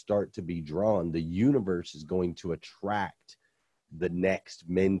automatically start to be drawn. The universe is going to attract the next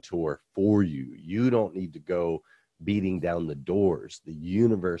mentor for you. You don't need to go beating down the doors. The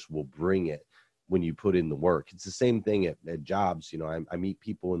universe will bring it when you put in the work. It's the same thing at jobs. I meet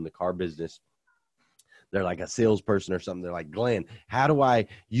people in the car business. They're like a salesperson or something. They're like, Glenn,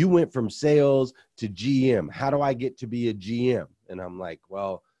 you went from sales to GM. How do I get to be a GM? And I'm like,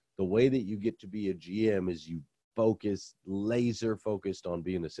 well, the way that you get to be a GM is you laser focused on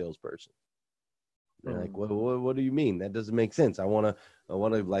being a salesperson. They're like, well, what do you mean? That doesn't make sense. I want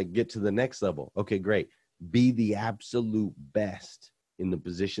to like get to the next level. Okay, great. Be the absolute best in the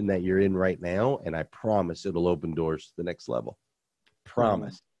position that you're in right now. And I promise it'll open doors to the next level.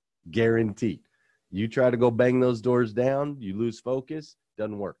 Promise. Guaranteed. You try to go bang those doors down, you lose focus,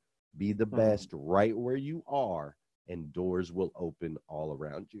 doesn't work. Be the best right where you are, and doors will open all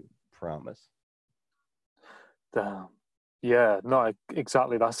around you. Promise. Damn. Yeah, no,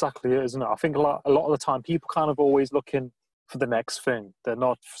 exactly. That's exactly it, isn't it? I think a lot of the time people kind of always looking for the next thing. They're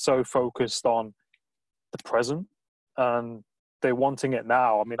not so focused on the present and they're wanting it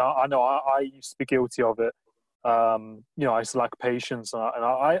now. I mean, I know I used to be guilty of it. I used to lack patience, and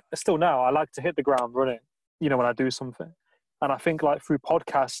I still now I like to hit the ground running, when I do something. And I think like through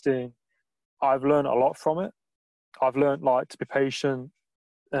podcasting, I've learned a lot from it. I've learned like to be patient,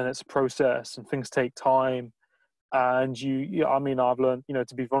 and it's a process, and things take time. And I've learned,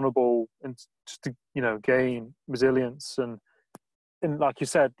 to be vulnerable and to, gain resilience and like you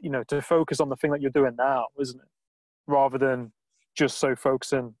said, to focus on the thing that you're doing now, isn't it? Rather than just so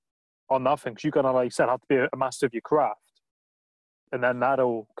focusing on nothing. Because you're going to, like you said, have to be a master of your craft. And then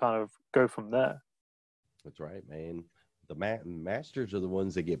that'll kind of go from there. That's right, man. The masters are the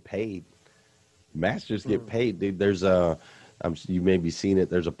ones that get paid. Masters get paid. There's you may be seeing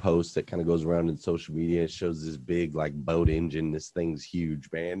it. There's a post that kind of goes around in social media. It shows this big like boat engine. This thing's huge,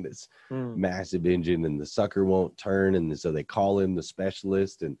 man. This massive engine, and the sucker won't turn. And so they call in the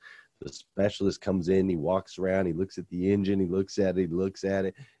specialist, and the specialist comes in. He walks around. He looks at the engine. He looks at it. He looks at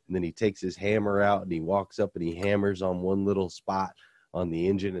it, and then he takes his hammer out and he walks up and he hammers on one little spot on the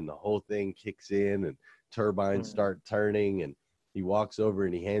engine, and the whole thing kicks in, and turbines start turning, and he walks over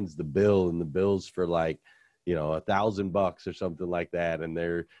and he hands the bill, and the bill's for like, you know, $1,000 or something like that. And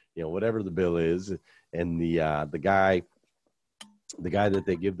they're, you know, whatever the bill is. And the guy that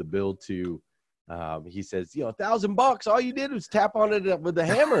they give the bill to, he says, you know, $1,000, all you did was tap on it with a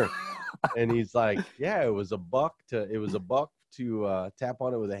hammer. And he's like, yeah, it was $1 to tap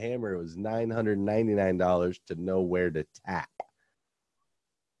on it with a hammer. It was $999 to know where to tap.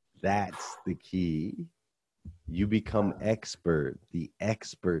 That's the key. You become expert. The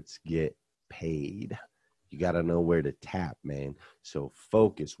experts get paid. You got to know where to tap, man. So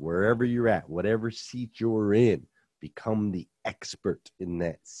focus wherever you're at, whatever seat you're in, become the expert in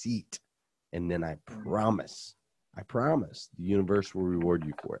that seat. And then I promise, the universe will reward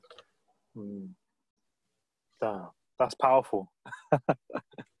you for it. Damn, that's powerful.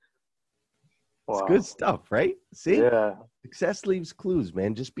 Wow. It's good stuff, right? See? Yeah. Success leaves clues,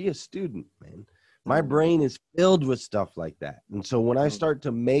 man. Just be a student, man. My brain is filled with stuff like that. And so when I start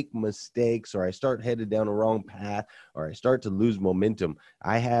to make mistakes, or I start headed down a wrong path, or I start to lose momentum,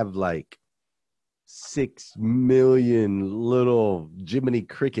 I have like 6 million little Jiminy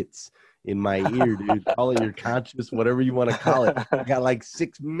Crickets in my ear, dude. Call it your conscious, whatever you want to call it. I got like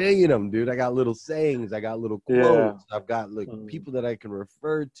 6 million of them, dude. I got little sayings. I got little quotes. Yeah. I've got like people that I can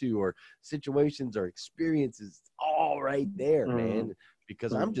refer to, or situations or experiences, all right there, man.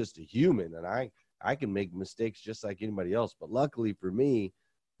 Because I'm just a human, and I can make mistakes just like anybody else. But luckily for me,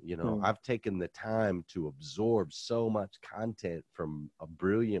 you know, I've taken the time to absorb so much content from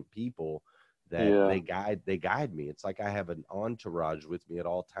brilliant people that they guide me. It's like I have an entourage with me at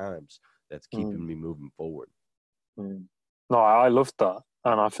all times that's keeping me moving forward. No, I love that.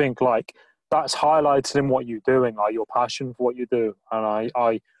 And I think like that's highlighted in what you're doing, like your passion for what you do. And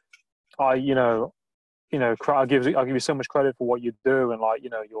I I'll give you so much credit for what you do, and like, you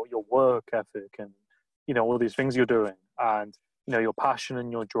know, your work ethic, and, you know, all these things you're doing, and, you know, your passion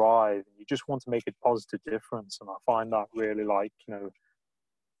and your drive, and you just want to make a positive difference. And I find that really, like, you know,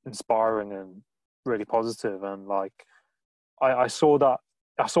 inspiring and really positive. And like, I saw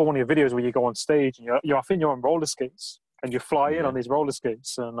one of your videos where you go on stage and I think you're on roller skates, and you fly in on these roller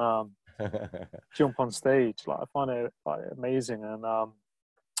skates and jump on stage. Like, I find it like amazing. And I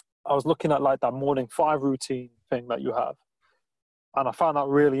was looking at like that morning 5 routine thing that you have, and I found that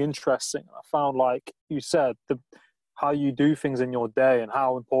really interesting. I found, like you said, how you do things in your day and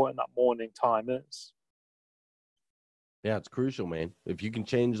how important that morning time is. Yeah, it's crucial, man. If you can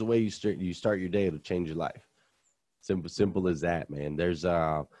change the way you start your day, it'll change your life. Simple as that, man. There's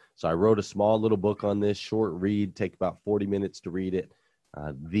so I wrote a small little book on this, short read, take about 40 minutes to read it.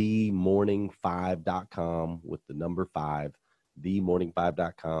 themorning5.com with the number 5,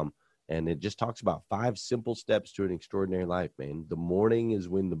 themorning5.com. And it just talks about 5 simple steps to an extraordinary life, man. The morning is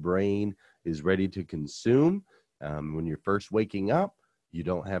when the brain is ready to consume. When you're first waking up, you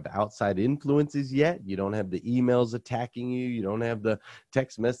don't have outside influences yet. You don't have the emails attacking you. You don't have the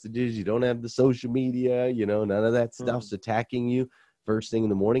text messages. You don't have the social media. You know, none of that stuff's attacking you. First thing in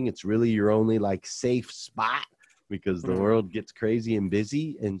the morning, it's really your only like safe spot, because the world gets crazy and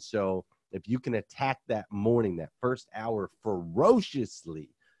busy. And so if you can attack that morning, that first hour ferociously,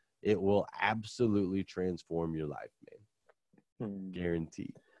 it will absolutely transform your life, man.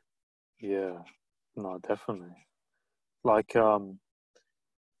 Guaranteed. Yeah, no, definitely. Like I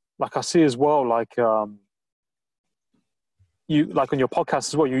see as well, like you, like on your podcast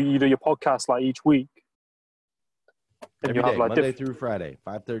as well, you do your podcast like each week. And every day, like Monday through Friday,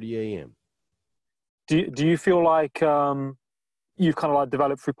 5:30 a.m. Do you feel like you've kind of like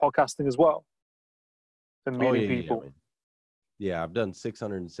developed through podcasting as well? And meeting people? Yeah, I've done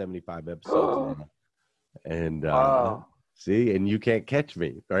 675 episodes now. And see, and you can't catch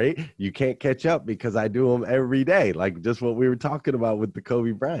me, right? You can't catch up because I do them every day, like just what we were talking about with the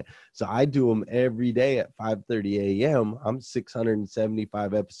Kobe Bryant. So I do them every day at 5:30 a.m. I'm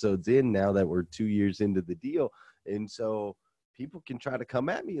 675 episodes in now that we're 2 years into the deal. And so people can try to come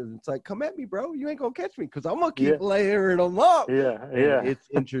at me, and it's like, come at me, bro. You ain't going to catch me because I'm going to keep layering them up. Yeah. It's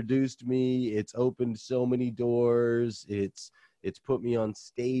introduced me. It's opened so many doors. It's put me on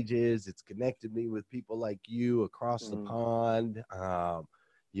stages. It's connected me with people like you across the pond.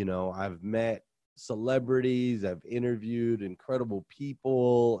 You know, I've met celebrities. I've interviewed incredible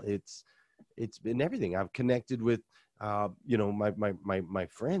people. It's been everything. I've connected with, you know, my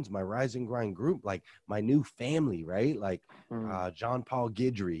friends, my Rise and Grind group, like my new family, right? Like John Paul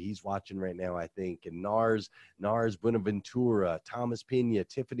Guidry, he's watching right now, I think, and Nars Buenaventura, Thomas Pena,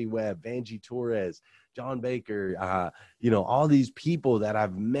 Tiffany Webb, Vanjie Torres, John Baker, you know, all these people that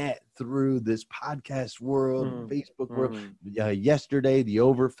I've met through this podcast world, Facebook world. Yesterday, the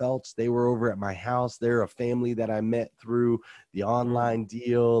Overfelts, they were over at my house. They're a family that I met through the online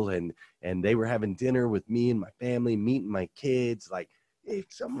deal, and they were having dinner with me and my family, meeting my kids. Like,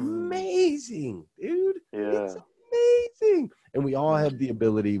 it's amazing, dude. Yeah. It's amazing. And we all have the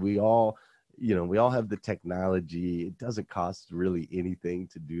ability. We all have the technology. It doesn't cost really anything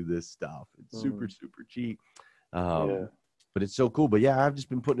to do this stuff. It's super, super cheap. But it's so cool. But yeah, I've just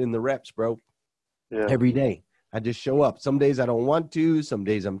been putting in the reps, bro. Yeah. Every day. I just show up. Some days I don't want to. Some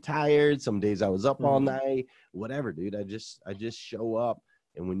days I'm tired. Some days I was up all night. Whatever, dude. I just show up.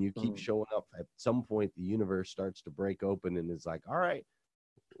 And when you keep showing up, at some point the universe starts to break open and is like, all right,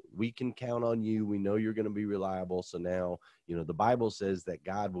 we can count on you. We know you're going to be reliable. So now, the Bible says that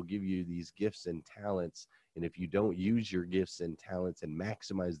God will give you these gifts and talents. And if you don't use your gifts and talents and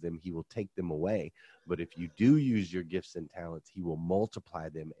maximize them, he will take them away. But if you do use your gifts and talents, he will multiply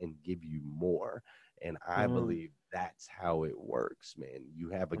them and give you more. And I believe that's how it works, man. You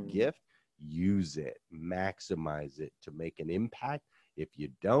have a gift, use it, maximize it to make an impact. If you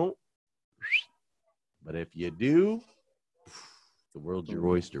don't, but if you do, the world's your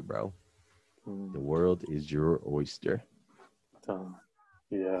oyster, bro. The world is your oyster.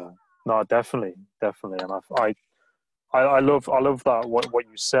 Yeah. No, definitely. And I love that what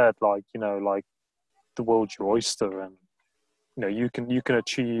you said. Like, like the world's your oyster, and you can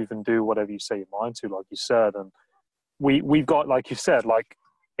achieve and do whatever you set your mind to, like you said. And we've got, like you said, like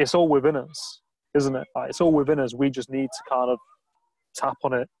it's all within us, isn't it? Like, it's all within us. We just need to kind of tap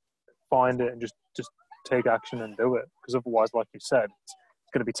on it, find it, and just take action and do it. Because otherwise, like you said, it's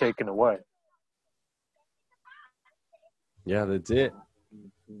going to be taken away. Yeah, that's it.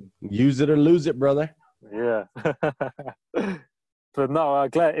 Use it or lose it, brother. Yeah. But no,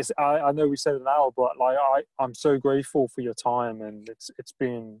 Glenn, I know we said an hour, but like I'm so grateful for your time, and it's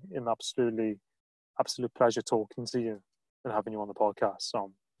been an absolute pleasure talking to you and having you on the podcast. So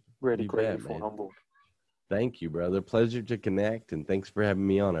I'm really grateful and humbled. Thank you, brother. Pleasure to connect, and thanks for having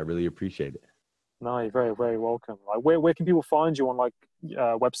me on. I really appreciate it. No, you're very, very welcome. Like, where can people find you on, like,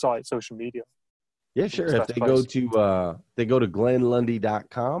 website, social media? Yeah, sure. If they go to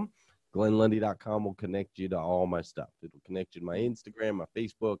glennlundy.com, glennlundy.com will connect you to all my stuff. It'll connect you to my Instagram, my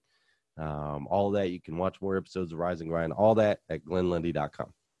Facebook, all that. You can watch more episodes of Rise and Grind, all that at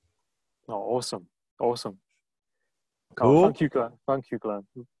glennlundy.com. Oh, awesome. Cool. Oh, thank you, Glenn.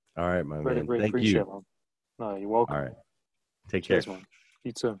 All right, my man. Really appreciate it, man. No, you're welcome. All right. Take Cheers, care. Man.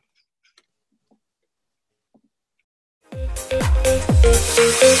 You too.